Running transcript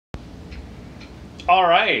All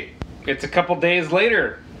right, it's a couple days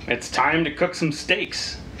later. It's time to cook some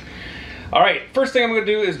steaks. All right, first thing I'm going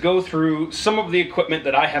to do is go through some of the equipment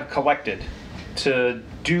that I have collected to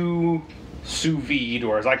do sous vide,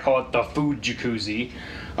 or as I call it, the food jacuzzi,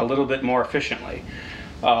 a little bit more efficiently.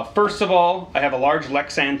 First of all, I have a large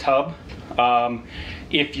Lexan tub.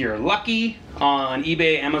 If you're lucky on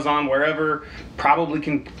eBay, Amazon, wherever, probably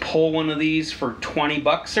can pull one of these for 20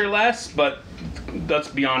 bucks or less, but let's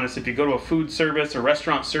be honest, if you go to a food service or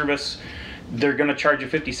restaurant service, they're gonna charge you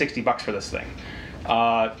 50, 60 bucks for this thing.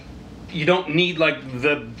 You don't need like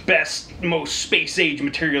the best, most space age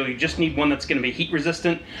material. You just need one that's gonna be heat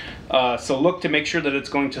resistant. So look to make sure that it's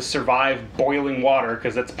going to survive boiling water,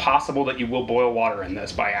 because it's possible that you will boil water in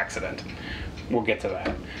this by accident. We'll get to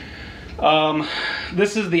that.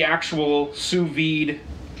 This is the actual sous vide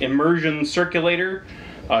immersion circulator.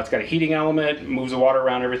 It's got a heating element, moves the water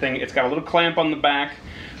around everything. It's got a little clamp on the back.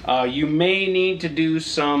 You may need to do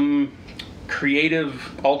some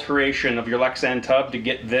creative alteration of your Lexan tub to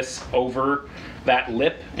get this over that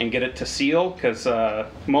lip and get it to seal, because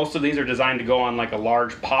most of these are designed to go on like a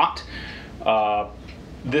large pot.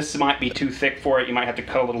 This might be too thick for it. You might have to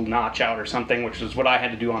cut a little notch out or something, which is what I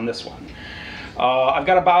had to do on this one. I've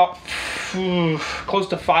got about close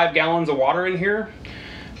to 5 gallons of water in here.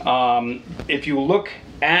 If you look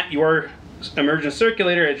at your immersion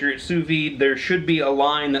circulator, at your sous vide, there should be a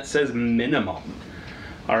line that says minimum.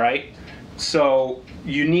 All right, so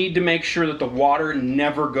you need to make sure that the water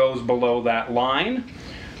never goes below that line.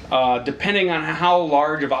 Depending on how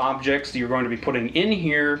large of objects you're going to be putting in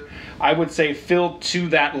here, I would say fill to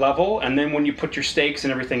that level, and then when you put your steaks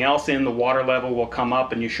and everything else in, the water level will come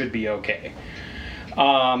up and you should be okay.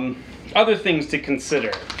 Other things to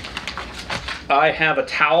consider. I have a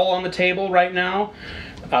towel on the table right now.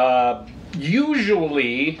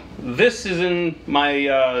 Usually this is in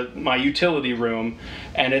my my utility room,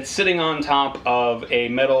 and it's sitting on top of a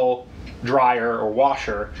metal dryer or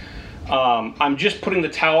washer. I'm just putting the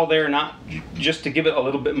towel there not just to give it a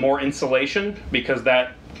little bit more insulation, because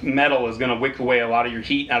that metal is going to wick away a lot of your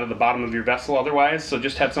heat out of the bottom of your vessel otherwise, so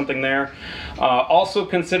just have something there. Also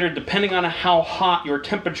consider, depending on how hot your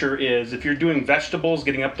temperature is, if you're doing vegetables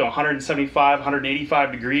getting up to 175,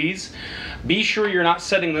 185 degrees, be sure you're not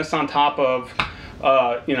setting this on top of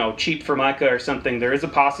you know, cheap Formica or something. There is a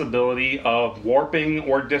possibility of warping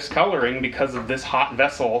or discoloring because of this hot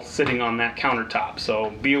vessel sitting on that countertop, so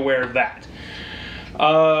be aware of that.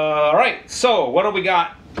 All right, so what do we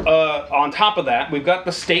got? On top of that, we've got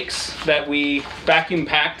the steaks that we vacuum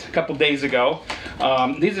packed a couple days ago.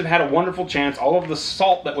 These have had a wonderful chance. All of the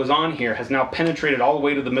salt that was on here has now penetrated all the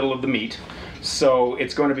way to the middle of the meat, so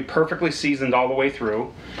it's going to be perfectly seasoned all the way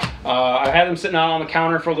through. I've had them sitting out on the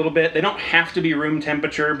counter for a little bit. They don't have to be room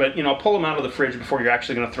temperature, but you know, pull them out of the fridge before you're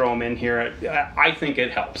actually going to throw them in here. I think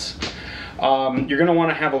it helps. You're going to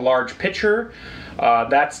want to have a large pitcher.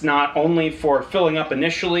 That's not only for filling up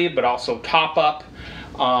initially, but also top up.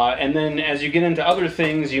 And then as you get into other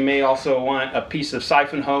things, you may also want a piece of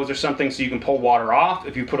siphon hose or something so you can pull water off.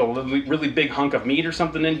 If you put a really big hunk of meat or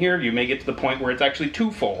something in here, you may get to the point where it's actually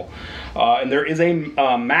too full. And there is a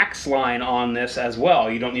max line on this as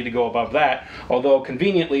well. You don't need to go above that, although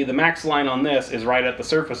conveniently the max line on this is right at the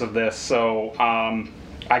surface of this, so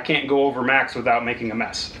I can't go over max without making a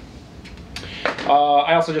mess.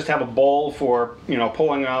 I also just have a bowl for, you know,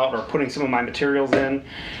 pulling out or putting some of my materials in.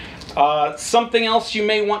 Something else you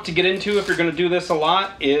may want to get into if you're going to do this a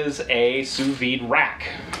lot is a sous vide rack.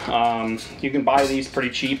 You can buy these pretty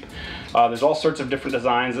cheap. There's all sorts of different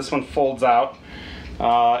designs. This one folds out,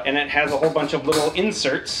 and it has a whole bunch of little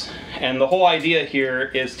inserts, and the whole idea here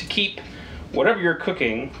is to keep whatever you're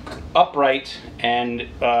cooking upright and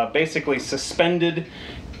basically suspended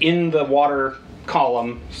in the water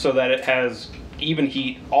column so that it has even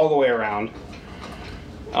heat all the way around,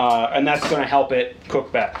 and that's going to help it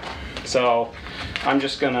cook better. So I'm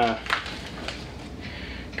just going to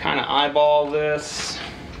kind of eyeball this.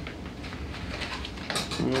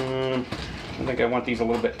 I think I want these a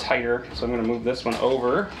little bit tighter, so I'm going to move this one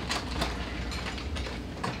over.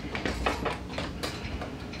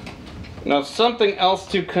 Now, something else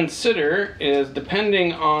to consider is,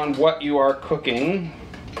 depending on what you are cooking,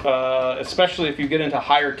 especially if you get into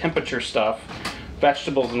higher temperature stuff,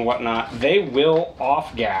 vegetables and whatnot, they will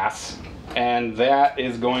off gas, and that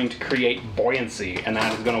is going to create buoyancy, and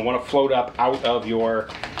that is going to want to float up out of your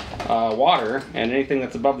water, and anything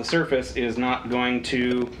that's above the surface is not going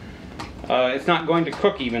to it's not going to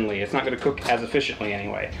cook evenly. It's not going to cook as efficiently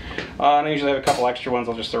anyway. And I usually have a couple extra ones.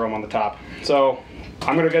 I'll just throw them on the top. So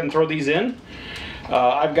I'm going to go ahead and throw these in.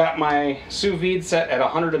 I've got my sous vide set at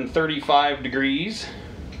 135 degrees.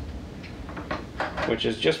 which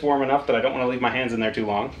is just warm enough that I don't want to leave my hands in there too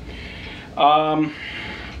long.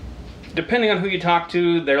 Depending on who you talk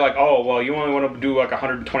to, they're like, oh, well, you only want to do like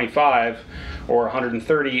 125 or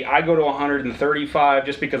 130. I go to 135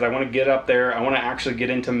 just because I want to get up there. I want to actually get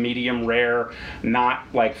into medium rare, not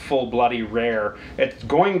like full bloody rare. It's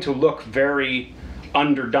going to look very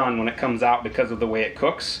underdone when it comes out because of the way it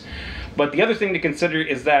cooks. But the other thing to consider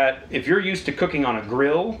is that if you're used to cooking on a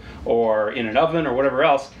grill or in an oven or whatever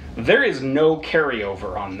else, there is no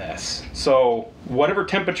carryover on this. So whatever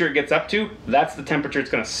temperature it gets up to, that's the temperature it's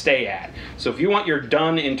going to stay at. So if you want your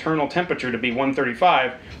done internal temperature to be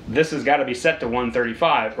 135, this has got to be set to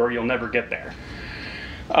 135 or you'll never get there.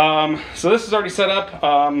 So this is already set up.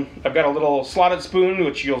 I've got a little slotted spoon,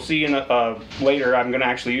 which you'll see in later. I'm going to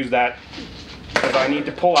actually use that because I need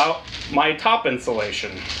to pull out my top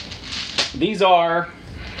insulation. These are,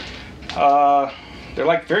 they're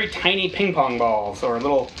like very tiny ping pong balls or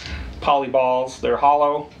little poly balls. They're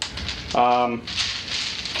hollow.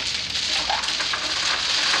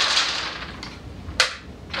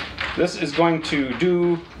 This is going to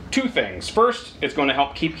do two things. First, it's going to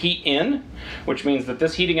help keep heat in, which means that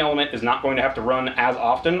this heating element is not going to have to run as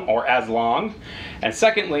often or as long. And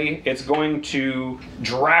secondly, it's going to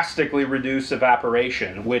drastically reduce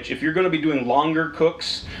evaporation, which if you're going to be doing longer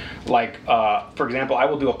cooks, like for example, I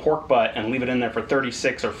will do a pork butt and leave it in there for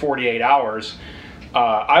 36 or 48 hours.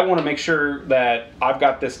 I want to make sure that I've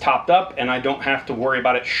got this topped up and I don't have to worry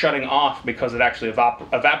about it shutting off because it actually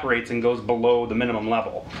evaporates and goes below the minimum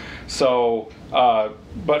level. So,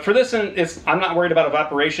 but for this, I'm not worried about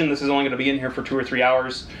evaporation. This is only going to be in here for 2 or 3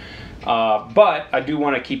 hours, but I do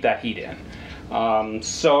want to keep that heat in.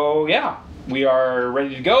 So yeah, we are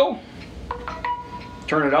ready to go.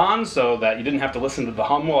 Turn it on so that you didn't have to listen to the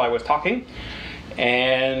hum while I was talking,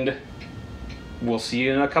 and we'll see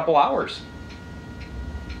you in a couple hours.